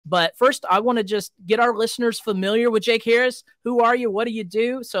But first, I want to just get our listeners familiar with Jake Harris. Who are you? What do you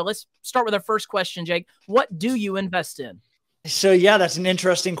do? So let's start with our first question, Jake. What do you invest in? So yeah, that's an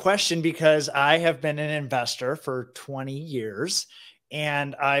interesting question because I have been an investor for 20 years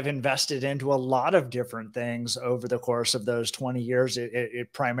and I've invested into a lot of different things over the course of those 20 years.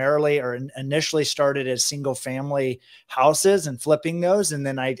 It primarily or initially started as single family houses and flipping those. And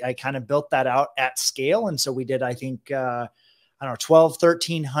then I kind of built that out at scale. And so we did, I think, I don't know,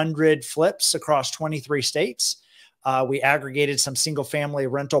 1,300 flips across 23 states. We aggregated some single family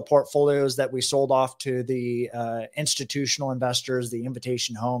rental portfolios that we sold off to the institutional investors, the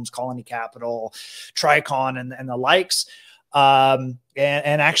Invitation Homes, Colony Capital, Tricon, and the likes. And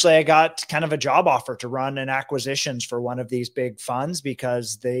actually I got kind of a job offer to run an acquisitions for one of these big funds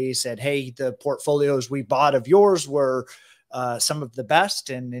because they said, hey, the portfolios we bought of yours were some of the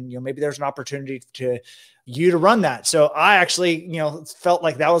best. And you know, maybe there's an opportunity to run that. So I actually, you know, felt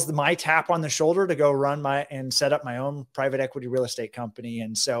like that was my tap on the shoulder to go run and set up my own private equity real estate company.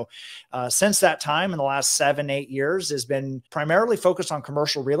 And so since that time in the last 7-8 years has been primarily focused on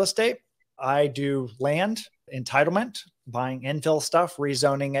commercial real estate. I do land entitlement, buying infill stuff,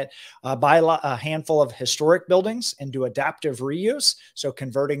 rezoning it, buy a handful of historic buildings and do adaptive reuse. So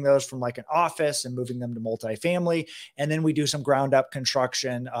converting those from like an office and moving them to multifamily. And then we do some ground up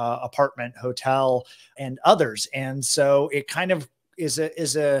construction, apartment, hotel, and others. And so it kind of is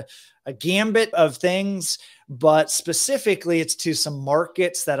a gambit of things, but specifically it's to some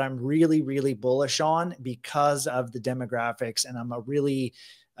markets that I'm really, really bullish on because of the demographics. And I'm a really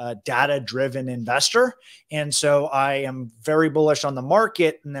data-driven investor. And so I am very bullish on the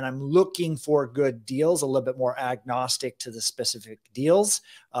market. And then I'm looking for good deals, a little bit more agnostic to the specific deals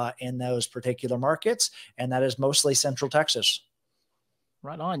in those particular markets. And that is mostly Central Texas.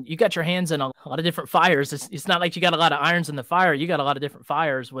 Right on. You got your hands in a lot of different fires. It's not like you got a lot of irons in the fire. You got a lot of different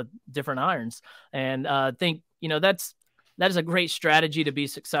fires with different irons. And I think, you know, that is a great strategy to be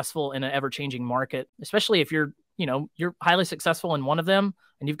successful in an ever-changing market, especially if you're highly successful in one of them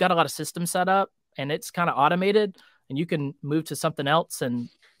and you've got a lot of systems set up and it's kind of automated and you can move to something else and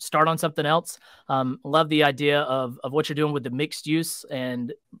start on something else. Love the idea of what you're doing with the mixed use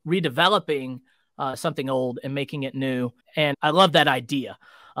and redeveloping something old and making it new. And I love that idea.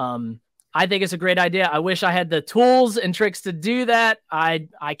 I think it's a great idea. I wish I had the tools and tricks to do that. I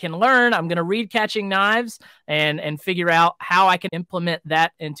can learn. I'm going to read Catching Knives and figure out how I can implement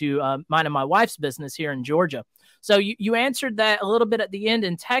that into mine and my wife's business here in Georgia. So you answered that a little bit at the end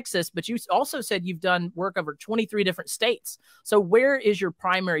in Texas, but you also said you've done work over 23 different states. So where is your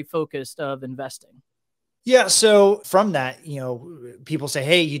primary focus of investing? Yeah. So from that, you know, people say,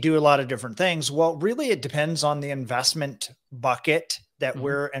 hey, you do a lot of different things. Well, really, it depends on the investment bucket that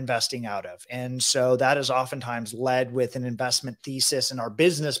we're investing out of. And so that is oftentimes led with an investment thesis in our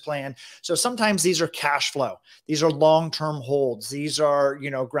business plan. So sometimes these are cash flow. These are long-term holds. These are,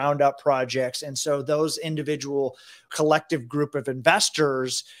 you know, ground up projects. And so those individual collective group of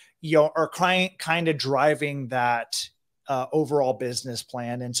investors, you know, are kind of driving that overall business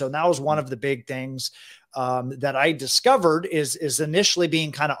plan. And so that was one of the big things that I discovered is initially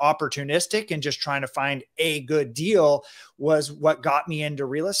being kind of opportunistic and just trying to find a good deal was what got me into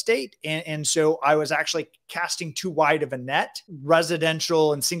real estate. And so I was actually casting too wide of a net.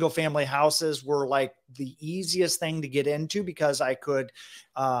 Residential and single family houses were like the easiest thing to get into because I could,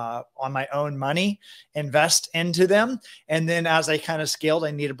 on my own money, invest into them. And then as I kind of scaled,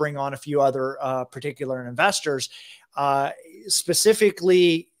 I need to bring on a few other particular investors,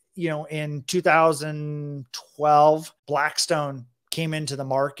 specifically, you know, in 2012, Blackstone came into the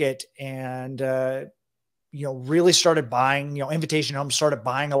market and, you know, really started buying, you know, Invitation Homes started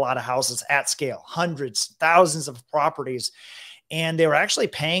buying a lot of houses at scale, hundreds, thousands of properties, and they were actually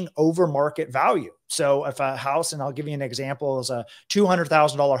paying over market value. So if a house, and I'll give you an example, is a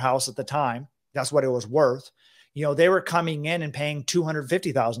 $200,000 house at the time, that's what it was worth. You know, they were coming in and paying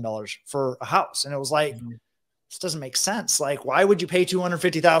 $250,000 for a house. And it was like, this doesn't make sense. Like, why would you pay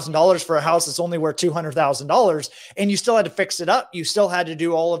 $250,000 for a house that's only worth $200,000 and you still had to fix it up? You still had to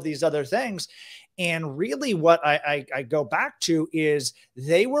do all of these other things. And really what I go back to is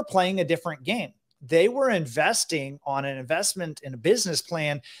they were playing a different game. They were investing on an investment in a business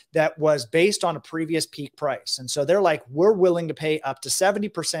plan that was based on a previous peak price. And so they're like, we're willing to pay up to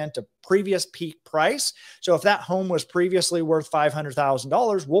 70% of previous peak price. So if that home was previously worth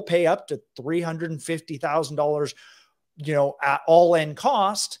 $500,000, we'll pay up to $350,000, you know, at all in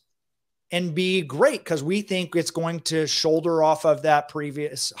cost. and be great because we think it's going to shoulder off of that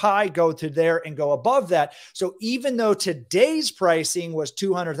previous high, go to there and go above that. So even though today's pricing was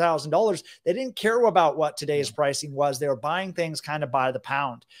 $200,000, they didn't care about what today's pricing was. They were buying things kind of by the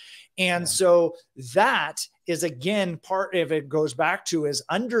pound. And so that is, again, part of it goes back to is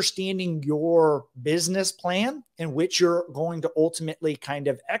understanding your business plan in which you're going to ultimately kind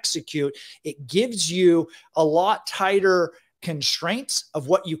of execute. It gives you a lot tighter constraints of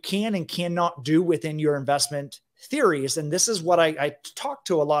what you can and cannot do within your investment theories. And this is what I talk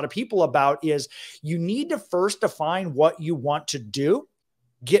to a lot of people about is you need to first define what you want to do.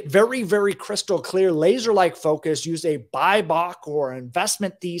 Get very, very crystal clear, laser-like focus, use a buy box or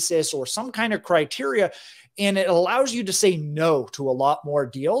investment thesis or some kind of criteria, and it allows you to say no to a lot more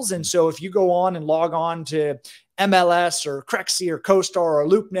deals. And so if you go on and log on to MLS or Crexy or CoStar or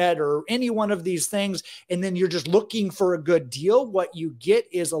LoopNet or any one of these things, and then you're just looking for a good deal, what you get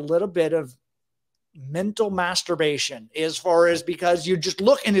is a little bit of mental masturbation as far as, because you just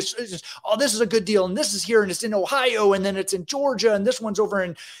look and it's just, oh, this is a good deal. And this is here and it's in Ohio and then it's in Georgia and this one's over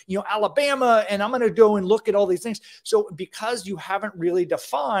in, Alabama. And I'm going to go and look at all these things. So because you haven't really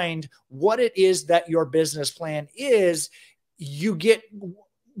defined what it is that your business plan is, you get,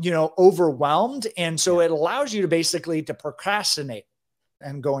 overwhelmed. And so it allows you to basically to procrastinate.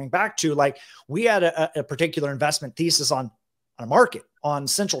 And going back to, like, we had a particular investment thesis on a market on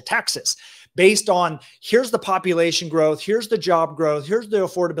Central Texas, based on here's the population growth, here's the job growth, here's the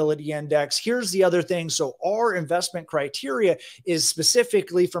affordability index, here's the other things. So our investment criteria is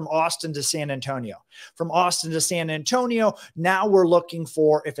specifically from Austin to San Antonio. From Austin to San Antonio, now we're looking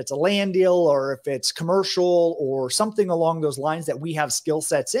for if it's a land deal or if it's commercial or something along those lines that we have skill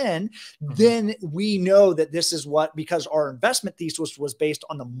sets in, then we know that this is what, because our investment thesis was based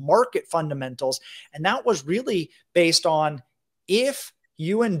on the market fundamentals. And that was really based on, if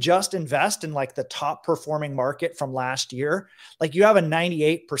you and just invest in like the top performing market from last year, like you have a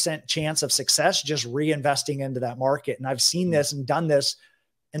 98% chance of success just reinvesting into that market. And I've seen this and done this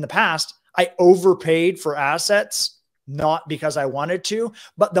in the past. I overpaid for assets, not because I wanted to,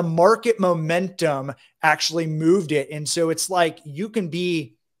 but the market momentum actually moved it. And so it's like, you can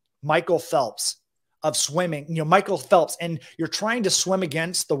be Michael Phelps of swimming, Michael Phelps, and you're trying to swim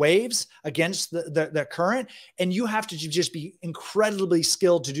against the waves, against the current. And you have to just be incredibly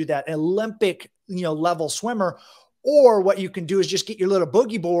skilled to do that. An Olympic, level swimmer. Or what you can do is just get your little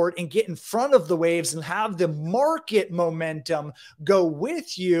boogie board and get in front of the waves and have the market momentum go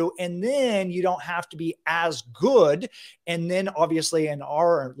with you. And then you don't have to be as good. And then obviously in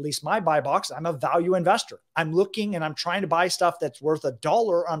our, or at least my buy box, I'm a value investor. I'm looking and I'm trying to buy stuff that's worth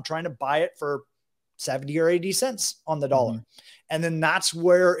 $1. I'm trying to buy it for 70 or 80 cents on the dollar. And then that's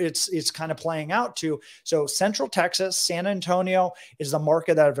where it's kind of playing out to. So Central Texas, San Antonio is the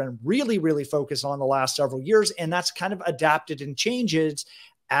market that I've been really, really focused on the last several years. And that's kind of adapted and changes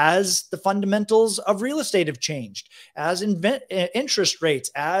as the fundamentals of real estate have changed, as interest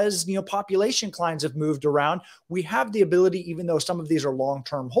rates, as population climbs have moved around. We have the ability, even though some of these are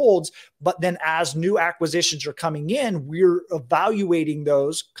long-term holds, but then as new acquisitions are coming in, we're evaluating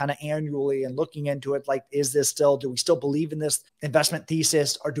those kind of annually and looking into it. Like, do we still believe in this investment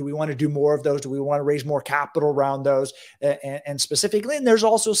thesis, or do we want to do more of those? Do we want to raise more capital around those? And specifically, and there's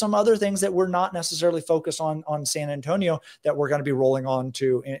also some other things that we're not necessarily focused on San Antonio that we're going to be rolling on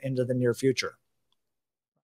to into the near future.